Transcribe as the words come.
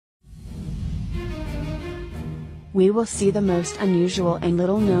we will see the most unusual and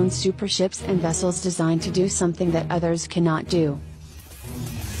little-known superships and vessels designed to do something that others cannot do.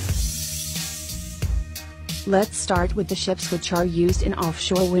 Let's start with the ships which are used in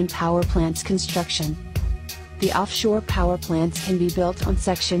offshore wind power plants construction. The offshore power plants can be built on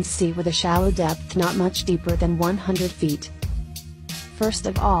sections sea with a shallow depth not much deeper than 100 feet. First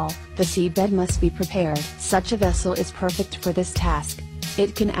of all, the seabed must be prepared. Such a vessel is perfect for this task.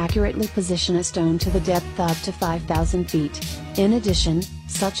 It can accurately position a stone to the depth up to 5,000 feet. In addition,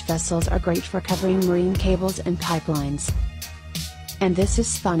 such vessels are great for covering marine cables and pipelines. And this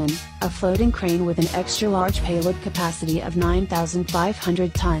is Funan, a floating crane with an extra-large payload capacity of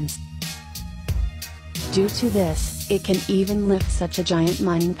 9,500 tons. Due to this, it can even lift such a giant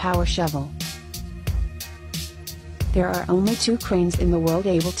mining power shovel. There are only 2 cranes in the world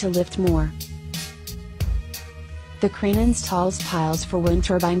able to lift more. The crane installs piles for wind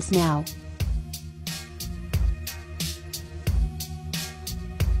turbines now.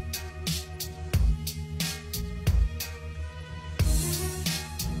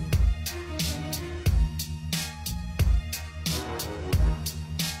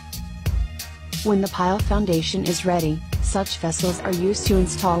 When the pile foundation is ready, such vessels are used to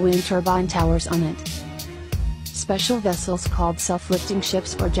install wind turbine towers on it. Special vessels called self-lifting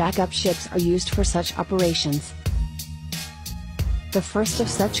ships or jack-up ships are used for such operations. The first of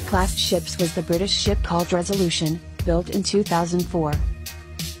such class ships was the British ship called Resolution, built in 2004.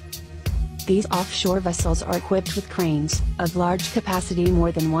 These offshore vessels are equipped with cranes, of large capacity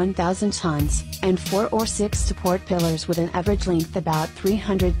more than 1,000 tons, and 4 or 6 support pillars with an average length about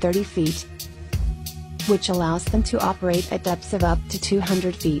 330 feet, which allows them to operate at depths of up to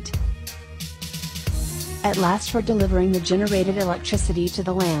 200 feet. At last, for delivering the generated electricity to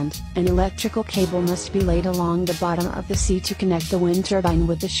the land, an electrical cable must be laid along the bottom of the sea to connect the wind turbine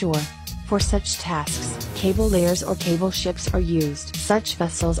with the shore. For such tasks, cable layers or cable ships are used. Such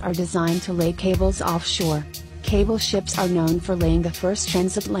vessels are designed to lay cables offshore. Cable ships are known for laying the first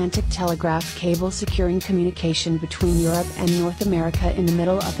transatlantic telegraph cable securing communication between Europe and North America in the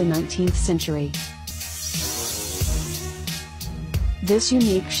middle of the 19th century. This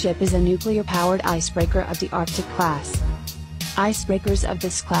unique ship is a nuclear-powered icebreaker of the Arctic class. Icebreakers of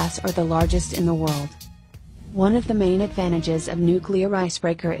this class are the largest in the world. One of the main advantages of nuclear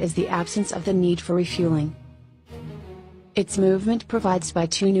icebreaker is the absence of the need for refueling. Its movement provides by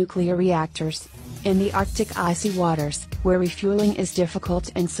 2 nuclear reactors. In the Arctic icy waters, where refueling is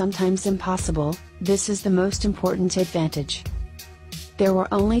difficult and sometimes impossible, this is the most important advantage. There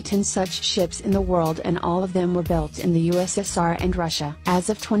were only 10 such ships in the world, and all of them were built in the USSR and Russia. As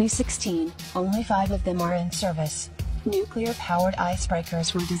of 2016, only 5 of them are in service. Nuclear-powered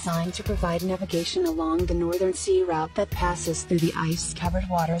icebreakers were designed to provide navigation along the Northern Sea route that passes through the ice-covered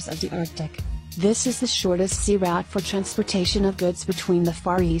waters of the Arctic. This is the shortest sea route for transportation of goods between the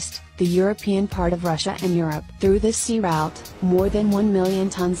Far East, the European part of Russia and Europe. Through this sea route, more than 1 million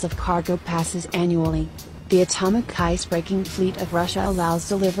tons of cargo passes annually. The atomic ice-breaking fleet of Russia allows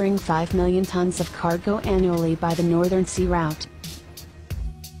delivering 5 million tons of cargo annually by the Northern Sea route.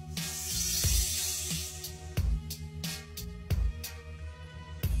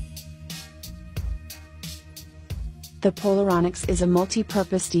 The Polaronyx is a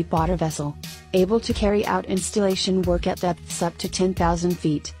multi-purpose deep-water vessel, able to carry out installation work at depths up to 10,000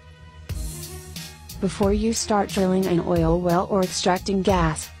 feet. Before you start drilling an oil well or extracting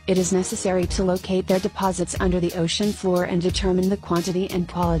gas, it is necessary to locate their deposits under the ocean floor and determine the quantity and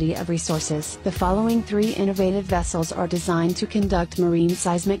quality of resources. The following 3 innovative vessels are designed to conduct marine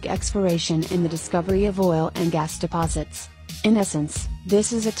seismic exploration in the discovery of oil and gas deposits. In essence,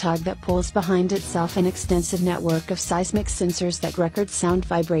 this is a tug that pulls behind itself an extensive network of seismic sensors that record sound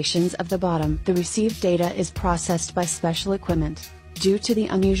vibrations of the bottom. The received data is processed by special equipment. Due to the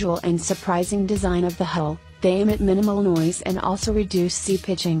unusual and surprising design of the hull, they emit minimal noise and also reduce sea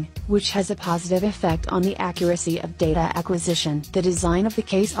pitching, which has a positive effect on the accuracy of data acquisition. The design of the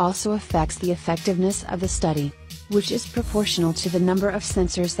case also affects the effectiveness of the study, which is proportional to the number of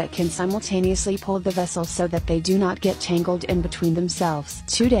sensors that can simultaneously pull the vessel so that they do not get tangled in between themselves.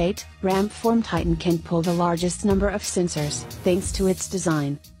 To date, Ramform Titan can pull the largest number of sensors, thanks to its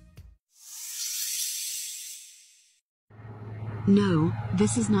design. No,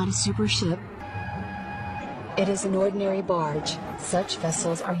 this is not a super ship. It is an ordinary barge. Such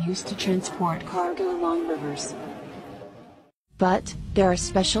vessels are used to transport cargo along rivers. But, there are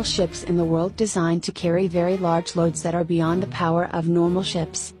special ships in the world designed to carry very large loads that are beyond the power of normal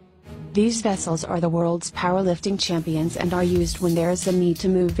ships. These vessels are the world's powerlifting champions and are used when there is a need to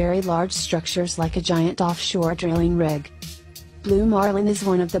move very large structures like a giant offshore drilling rig. Blue Marlin is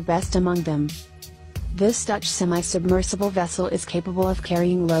one of the best among them. This Dutch semi-submersible vessel is capable of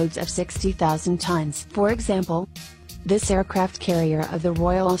carrying loads of 60,000 tons. For example, this aircraft carrier of the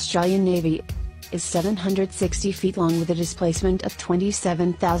Royal Australian Navy is 760 feet long with a displacement of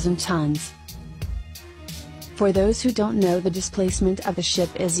 27,000 tons. For those who don't know, the displacement of the ship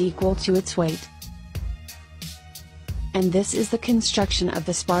is equal to its weight. And this is the construction of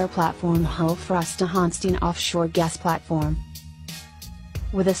the spar platform hull for Aasta Hansteen offshore gas platform.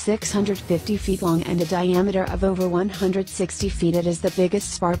 With a 650 feet long and a diameter of over 160 feet, it is the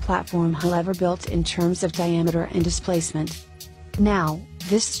biggest spar platform hull ever built in terms of diameter and displacement. Now,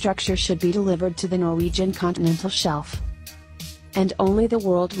 this structure should be delivered to the Norwegian continental shelf. And only the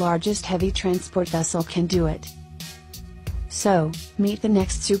world's largest heavy transport vessel can do it. So, meet the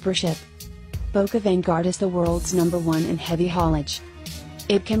next supership. Boka Vanguard is the world's #1 in heavy haulage.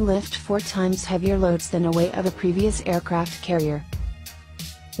 It can lift 4 times heavier loads than the weight of a previous aircraft carrier.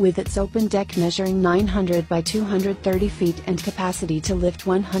 With its open deck measuring 900 by 230 feet and capacity to lift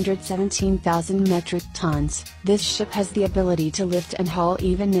 117,000 metric tons, this ship has the ability to lift and haul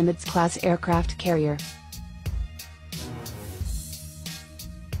even Nimitz-class aircraft carrier.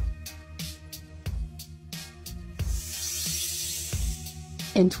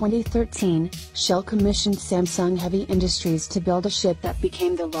 In 2013, Shell commissioned Samsung Heavy Industries to build a ship that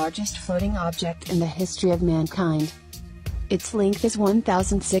became the largest floating object in the history of mankind. Its length is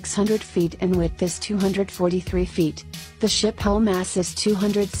 1,600 feet and width is 243 feet. The ship hull mass is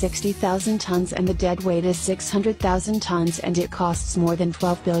 260,000 tons and the dead weight is 600,000 tons, and it costs more than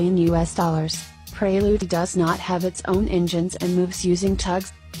 $12 billion. Prelude does not have its own engines and moves using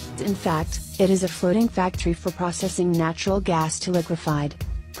tugs. In fact, it is a floating factory for processing natural gas to liquefied.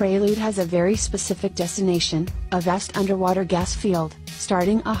 Prelude has a very specific destination, a vast underwater gas field,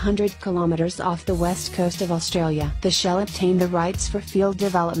 starting 100 kilometers off the west coast of Australia. The Shell obtained the rights for field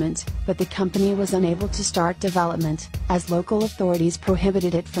development, but the company was unable to start development, as local authorities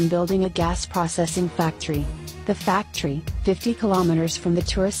prohibited it from building a gas processing factory. The factory, 50 kilometers from the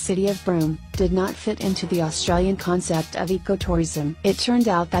tourist city of Broome, did not fit into the Australian concept of ecotourism. It turned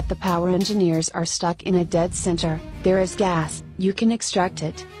out that the power engineers are stuck in a dead center. There is gas, you can extract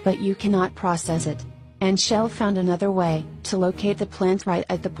it, but you cannot process it. And Shell found another way, to locate the plant right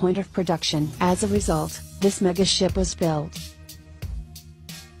at the point of production. As a result, this mega ship was built.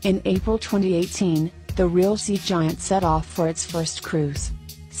 In April 2018, the Real Sea Giant set off for its first cruise.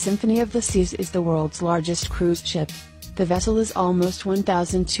 Symphony of the Seas is the world's largest cruise ship. The vessel is almost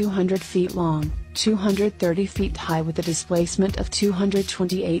 1,200 feet long, 230 feet high with a displacement of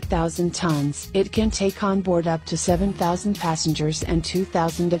 228,000 tons. It can take on board up to 7,000 passengers and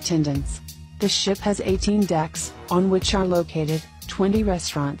 2,000 attendants. The ship has 18 decks, on which are located 20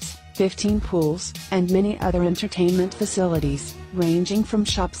 restaurants, 15 pools, and many other entertainment facilities, ranging from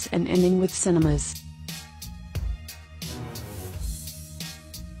shops and ending with cinemas.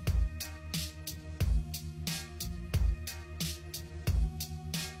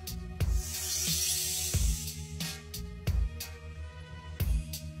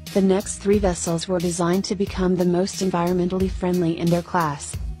 The next 3 vessels were designed to become the most environmentally friendly in their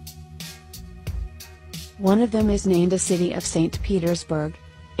class. One of them is named a City of St. Petersburg.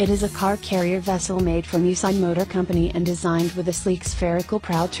 It is a car carrier vessel made from Nissan Motor Company and designed with a sleek spherical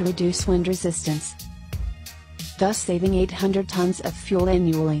prow to reduce wind resistance, thus saving 800 tons of fuel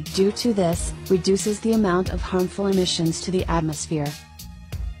annually. Due to this, reduces the amount of harmful emissions to the atmosphere.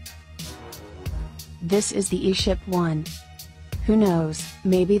 This is the E-Ship 1. Who knows,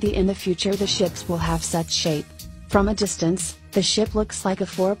 maybe in the future the ships will have such shape. From a distance, the ship looks like a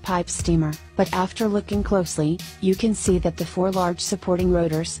 4-pipe steamer, but after looking closely, you can see that the 4 large supporting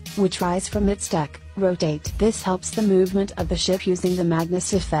rotors, which rise from its deck, rotate. This helps the movement of the ship using the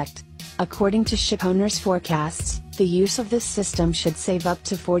Magnus effect. According to shipowners' forecasts, the use of this system should save up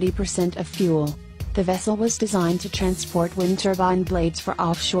to 40% of fuel. The vessel was designed to transport wind turbine blades for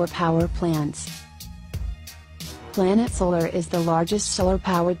offshore power plants. Planet Solar is the largest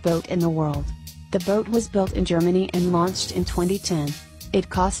solar-powered boat in the world. The boat was built in Germany and launched in 2010. It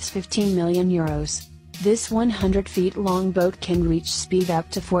costs 15 million euros. This 100 feet long boat can reach speed up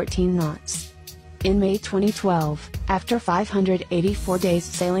to 14 knots. In May 2012, after 584 days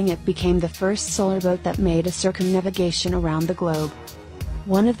sailing, it became the first solar boat that made a circumnavigation around the globe.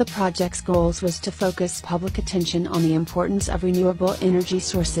 One of the project's goals was to focus public attention on the importance of renewable energy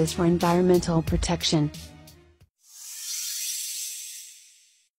sources for environmental protection.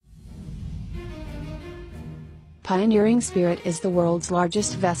 Pioneering Spirit is the world's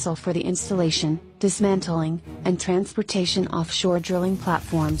largest vessel for the installation, dismantling, and transportation offshore drilling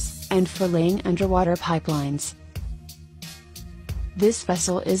platforms, and for laying underwater pipelines. This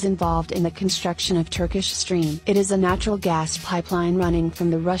vessel is involved in the construction of Turkish Stream. It is a natural gas pipeline running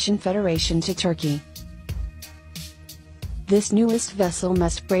from the Russian Federation to Turkey. This newest vessel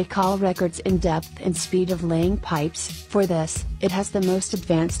must break all records in depth and speed of laying pipes. For this, it has the most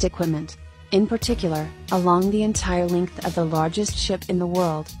advanced equipment. In particular, along the entire length of the largest ship in the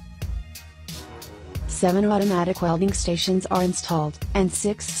world. 7 automatic welding stations are installed, and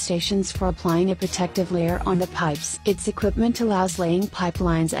 6 stations for applying a protective layer on the pipes. Its equipment allows laying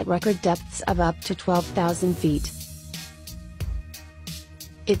pipelines at record depths of up to 12,000 feet.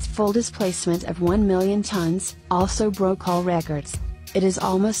 Its full displacement of 1 million tons also broke all records. It is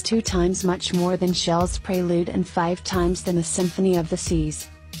almost 2 times much more than Shell's Prelude and 5 times than the Symphony of the Seas.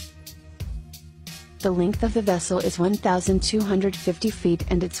 The length of the vessel is 1,250 feet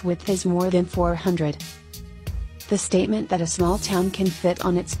and its width is more than 400. The statement that a small town can fit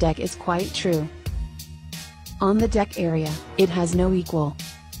on its deck is quite true. On the deck area, it has no equal.